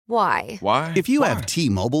Why? Why? If you have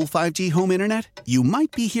T-Mobile 5G home internet, you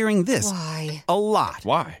might be hearing this Why? a lot.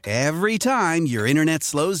 Why? Every time your internet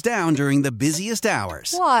slows down during the busiest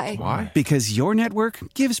hours. Why? Why? Because your network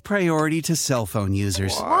gives priority to cell phone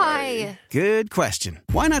users. Why? Good question.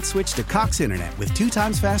 Why not switch to Cox Internet with 2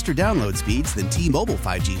 times faster download speeds than T-Mobile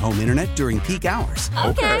 5G home internet during peak hours?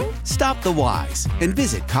 Okay. Stop the whys and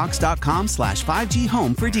visit cox.com/5G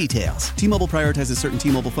home for details. T-Mobile prioritizes certain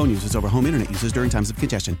T-Mobile phone users over home internet users during times of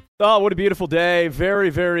congestion. Oh, what a beautiful day. Very,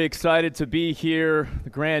 very excited to be here. The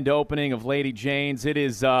grand opening of Lady Jane's. It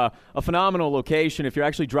is a phenomenal location. If you're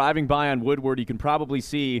actually driving by on Woodward, you can probably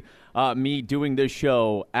see me doing this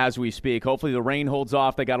show as we speak. Hopefully the rain holds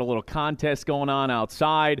off. They got a little contest going on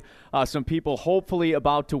outside. Some people hopefully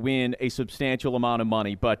about to win a substantial amount of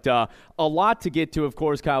money. But a lot to get to, of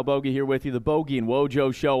course. Kyle Bogey here with you, the Bogey and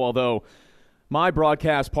Wojo Show, although my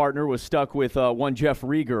broadcast partner was stuck with one Jeff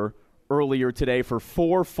Rieger earlier today for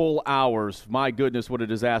 4 full hours. My goodness, what a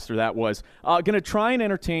disaster that was. Going to try and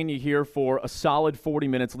entertain you here for a solid 40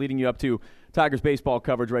 minutes leading you up to Tigers baseball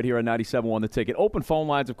coverage right here on 97.1 The Ticket. Open phone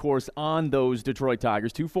lines, of course, on those Detroit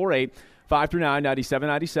Tigers.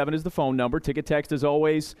 248-539-9797 is the phone number. Ticket text, as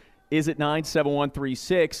always, is at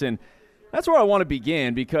 97136. And that's where I want to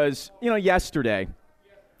begin because, yesterday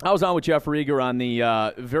I was on with Jeff Rieger on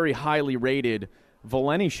the very highly rated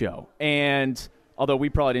Valeni show. And although we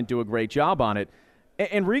probably didn't do a great job on it.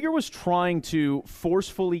 And Rieger was trying to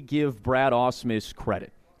forcefully give Brad Ausmus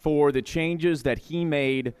credit for the changes that he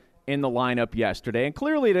made in the lineup yesterday. And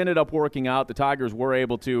clearly it ended up working out. The Tigers were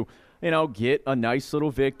able to, get a nice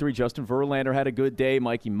little victory. Justin Verlander had a good day.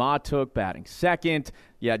 Mikey Matuk batting second.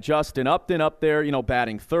 Yeah, Justin Upton up there,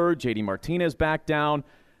 batting third. JD Martinez back down.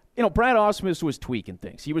 Brad Ausmus was tweaking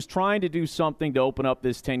things. He was trying to do something to open up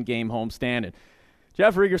this 10-game homestand. And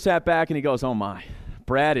Jeff Rieger sat back and he goes, oh my,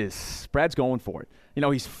 Brad's going for it.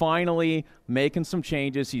 He's finally making some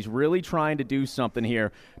changes. He's really trying to do something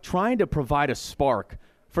here, trying to provide a spark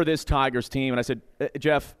for this Tigers team. And I said,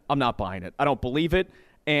 Jeff, I'm not buying it. I don't believe it.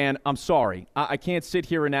 And I'm sorry. I can't sit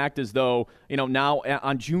here and act as though, now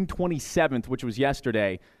on June 27th, which was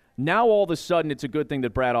yesterday, now all of a sudden it's a good thing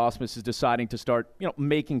that Brad Ausmus is deciding to start,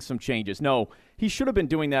 making some changes. No, he should have been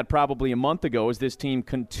doing that probably a month ago as this team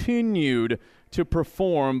continued to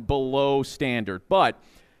perform below standard. But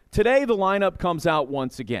today the lineup comes out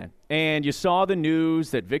once again. And you saw the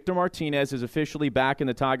news that Victor Martinez is officially back in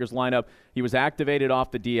the Tigers lineup. He was activated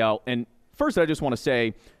off the DL. And first I just want to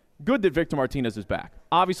say, good that Victor Martinez is back.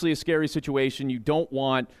 Obviously a scary situation. You don't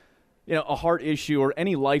want a heart issue or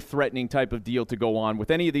any life-threatening type of deal to go on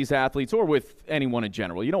with any of these athletes or with anyone in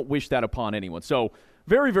general. You don't wish that upon anyone. So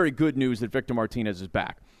very, very good news that Victor Martinez is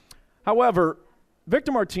back. However,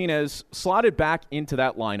 Victor Martinez slotted back into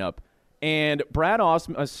that lineup, and Brad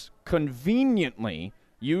Ausmus conveniently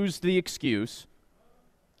used the excuse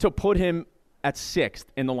to put him at 6th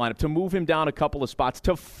in the lineup, to move him down a couple of spots,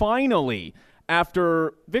 to finally,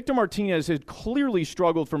 after Victor Martinez had clearly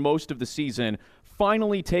struggled for most of the season,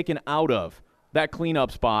 finally taken out of that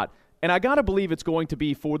cleanup spot. And I got to believe it's going to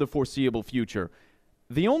be for the foreseeable future.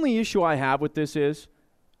 The only issue I have with this is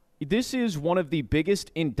one of the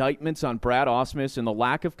biggest indictments on Brad Ausmus and the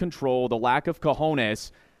lack of control, the lack of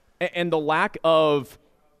cojones, and the lack of,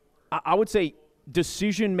 I would say,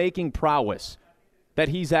 decision-making prowess that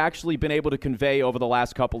he's actually been able to convey over the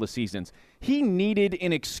last couple of seasons. He needed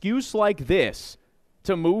an excuse like this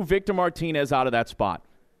to move Victor Martinez out of that spot.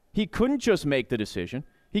 He couldn't just make the decision.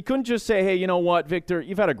 He couldn't just say, hey, you know what, Victor,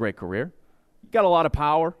 you've had a great career. You got a lot of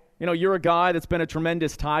power. You're a guy that's been a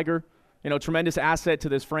tremendous Tiger, tremendous asset to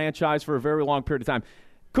this franchise for a very long period of time.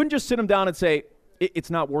 Couldn't just sit him down and say, it's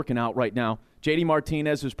not working out right now. JD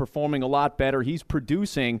Martinez is performing a lot better. He's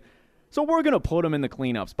producing. So we're going to put him in the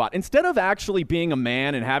cleanup spot. Instead of actually being a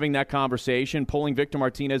man and having that conversation, pulling Victor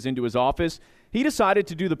Martinez into his office, he decided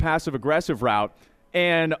to do the passive-aggressive route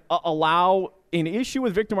and allow an issue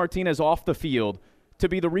with Victor Martinez off the field to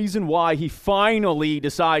be the reason why he finally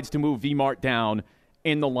decides to move V-Mart down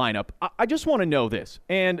in the lineup. I just want to know this,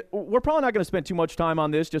 and we're probably not going to spend too much time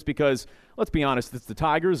on this just because, let's be honest, it's the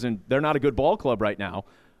Tigers, and they're not a good ball club right now.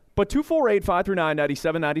 But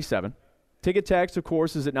 248-539-9797. Ticket text, of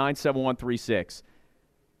course, is at 97136.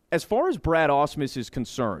 As far as Brad Ausmus is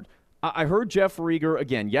concerned, I heard Jeff Rieger,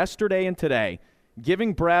 again, yesterday and today,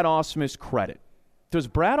 giving Brad Ausmus credit. Does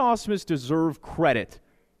Brad Ausmus deserve credit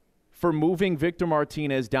for moving Victor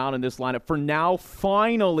Martinez down in this lineup, for now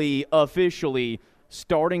finally, officially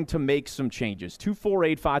starting to make some changes?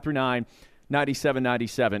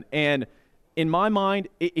 248-539-9797. And in my mind,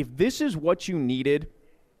 if this is what you needed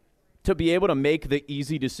to be able to make the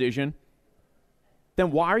easy decision,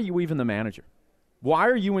 then why are you even the manager? Why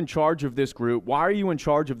are you in charge of this group? Why are you in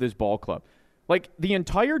charge of this ball club? Like, the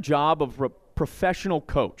entire job of a professional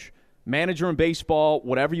coach, manager in baseball,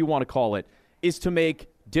 whatever you want to call it, is to make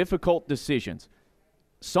difficult decisions.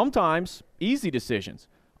 Sometimes easy decisions.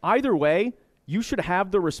 Either way, you should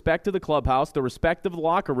have the respect of the clubhouse, the respect of the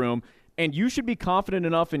locker room, and you should be confident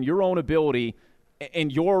enough in your own ability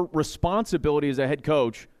and your responsibility as a head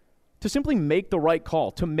coach to simply make the right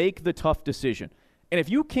call, to make the tough decision. And if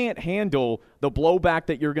you can't handle the blowback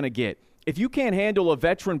that you're going to get, if you can't handle a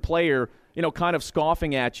veteran player, kind of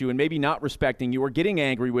scoffing at you and maybe not respecting you or getting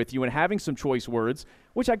angry with you and having some choice words,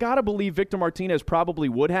 which I got to believe Victor Martinez probably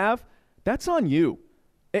would have, that's on you.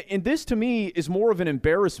 And this, to me, is more of an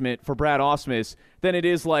embarrassment for Brad Ausmus than it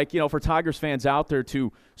is for Tigers fans out there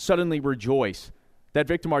to suddenly rejoice that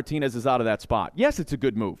Victor Martinez is out of that spot. Yes, it's a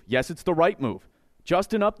good move. Yes, it's the right move.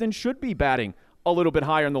 Justin Upton should be batting a little bit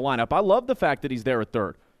higher in the lineup. I love the fact that he's there at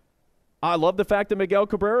third. I love the fact that Miguel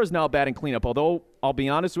Cabrera is now batting cleanup, although I'll be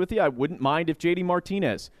honest with you, I wouldn't mind if J.D.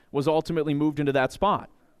 Martinez was ultimately moved into that spot.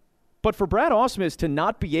 But for Brad Ausmus to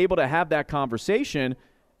not be able to have that conversation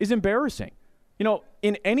is embarrassing.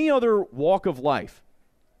 In any other walk of life,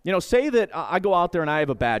 say that I go out there and I have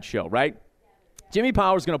a bad show, right? Jimmy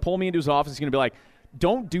Power's going to pull me into his office. He's going to be like,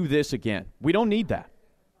 don't do this again. We don't need that.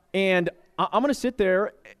 And I'm going to sit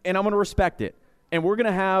there and I'm going to respect it. And we're going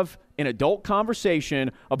to have an adult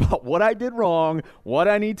conversation about what I did wrong, what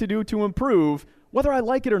I need to do to improve, whether I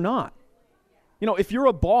like it or not. If you're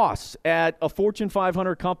a boss at a Fortune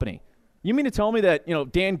 500 company, you mean to tell me that,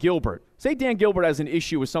 Dan Gilbert, say Dan Gilbert has an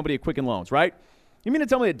issue with somebody at Quicken Loans, right? You mean to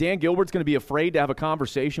tell me that Dan Gilbert's going to be afraid to have a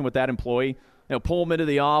conversation with that employee, pull him into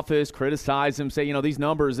the office, criticize him, say, these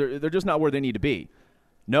numbers, they're just not where they need to be?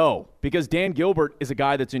 No, because Dan Gilbert is a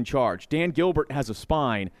guy that's in charge. Dan Gilbert has a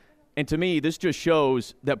spine. And to me, this just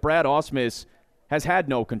shows that Brad Ausmus has had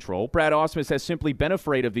no control. Brad Ausmus has simply been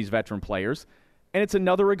afraid of these veteran players. And it's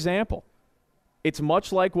another example. It's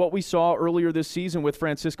much like what we saw earlier this season with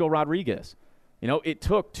Francisco Rodriguez. It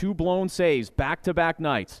took 2 blown saves back-to-back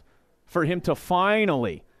nights for him to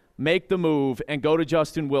finally make the move and go to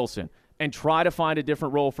Justin Wilson and try to find a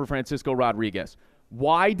different role for Francisco Rodriguez.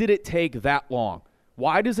 Why did it take that long?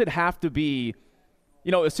 Why does it have to be,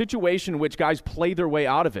 a situation in which guys play their way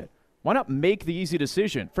out of it? Why not make the easy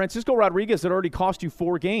decision? Francisco Rodriguez had already cost you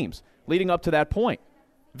 4 games leading up to that point.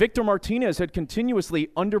 Victor Martinez had continuously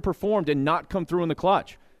underperformed and not come through in the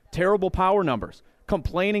clutch. Terrible power numbers.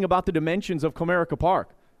 Complaining about the dimensions of Comerica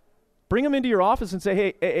Park. Bring him into your office and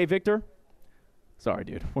say, hey, Victor, sorry,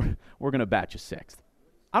 dude, we're going to bat you 6th.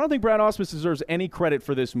 I don't think Brad Ausmus deserves any credit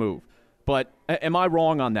for this move. But am I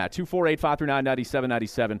wrong on that?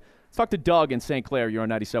 248-539-9797. Let's talk to Doug in St. Clair. You're on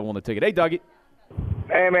 97 on the ticket. Hey, Dougie.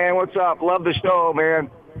 Hey, man, what's up? Love the show, man.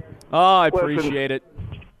 Oh, I appreciate it.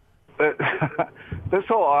 This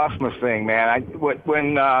whole Ausmus thing, man,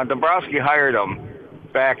 when Dombrowski hired him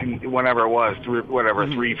back in whenever it was,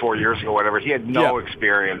 3-4 years ago, whatever, he had no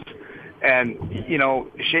experience. And,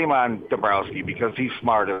 shame on Dombrowski because he's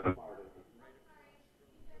smarter.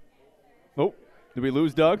 Oh, did we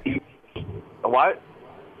lose Doug? What?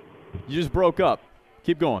 You just broke up.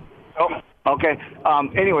 Keep going. Oh, okay.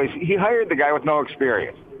 Anyways, he hired the guy with no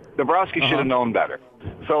experience. Dombrowski should have known better.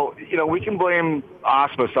 So, we can blame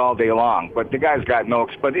Ausmus all day long, but the guy's got no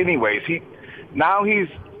 – but anyways, he's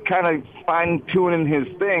kind of fine-tuning his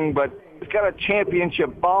thing, but he's got a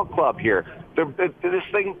championship ball club here. This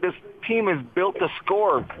team is built to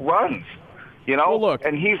score runs, Well, look,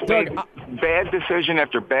 and he's Doug, made bad decision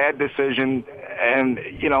after bad decision, and,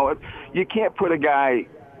 you can't put a guy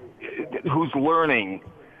who's learning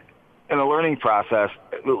in a learning process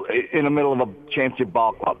in the middle of a championship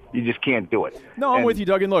ball club. You just can't do it. No, I'm with you,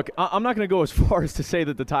 Doug. And look, I'm not going to go as far as to say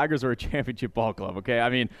that the Tigers are a championship ball club, okay? I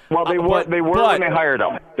mean, well, they were when they hired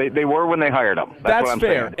them. They were when they hired them. That's what I'm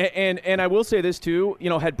fair. Saying. And I will say this, too.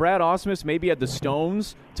 Had Brad Ausmus maybe had the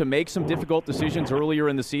stones to make some difficult decisions earlier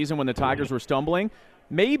in the season when the Tigers were stumbling,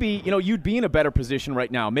 maybe, you'd be in a better position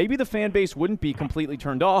right now. Maybe the fan base wouldn't be completely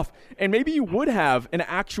turned off, and maybe you would have an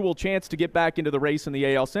actual chance to get back into the race in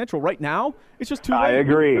the AL Central. Right now, it's just too late. I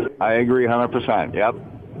agree 100%. Yep.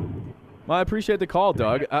 Well, I appreciate the call,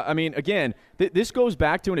 Doug. I mean, again, this goes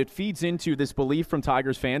back to and it feeds into this belief from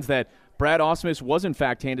Tigers fans that Brad Ausmus was, in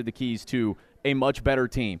fact, handed the keys to a much better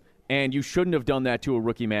team, and you shouldn't have done that to a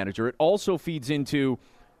rookie manager. It also feeds into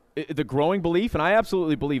the growing belief, and I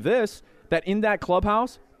absolutely believe this, that in that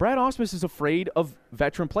clubhouse, Brad Ausmus is afraid of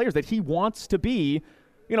veteran players, that he wants to be,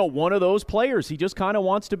 one of those players. He just kind of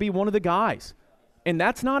wants to be one of the guys. And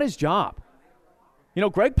that's not his job.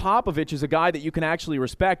 Greg Popovich is a guy that you can actually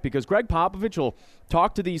respect because Greg Popovich will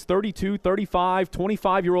talk to these 32, 35,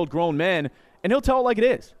 25-year-old grown men And he'll tell it like it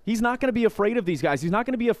is. He's not going to be afraid of these guys. He's not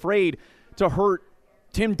going to be afraid to hurt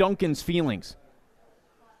Tim Duncan's feelings.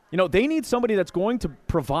 You know, they need somebody that's going to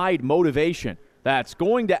provide motivation, that's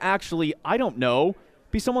going to actually, I don't know,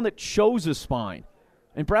 be someone that shows a spine.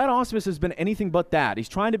 And Brad Ausmus has been anything but that. He's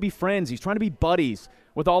trying to be friends. He's trying to be buddies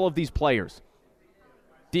with all of these players.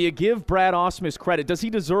 Do you give Brad Ausmus credit? Does he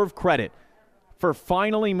deserve credit for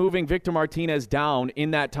finally moving Victor Martinez down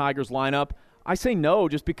in that Tigers lineup? I say no,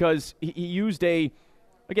 just because he used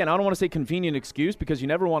again, I don't want to say convenient excuse, because you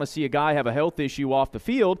never want to see a guy have a health issue off the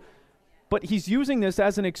field, but he's using this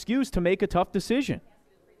as an excuse to make a tough decision.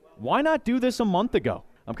 Why not do this a month ago?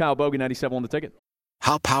 I'm Kyle Bogan, 97 on The Ticket.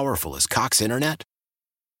 How powerful is Cox Internet?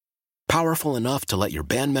 Powerful enough to let your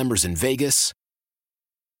band members in Vegas,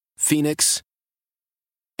 Phoenix,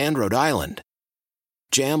 and Rhode Island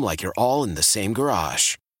jam like you're all in the same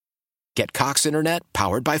garage. Get Cox Internet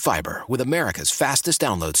powered by fiber with America's fastest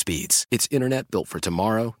download speeds. It's internet built for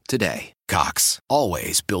tomorrow, today. Cox,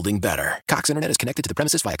 always building better. Cox Internet is connected to the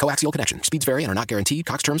premises via coaxial connection. Speeds vary and are not guaranteed.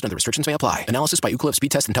 Cox terms and other restrictions may apply. Analysis by Ookla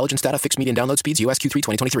Speed Test Intelligence Data. Fixed median download speeds. US Q3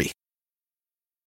 2023.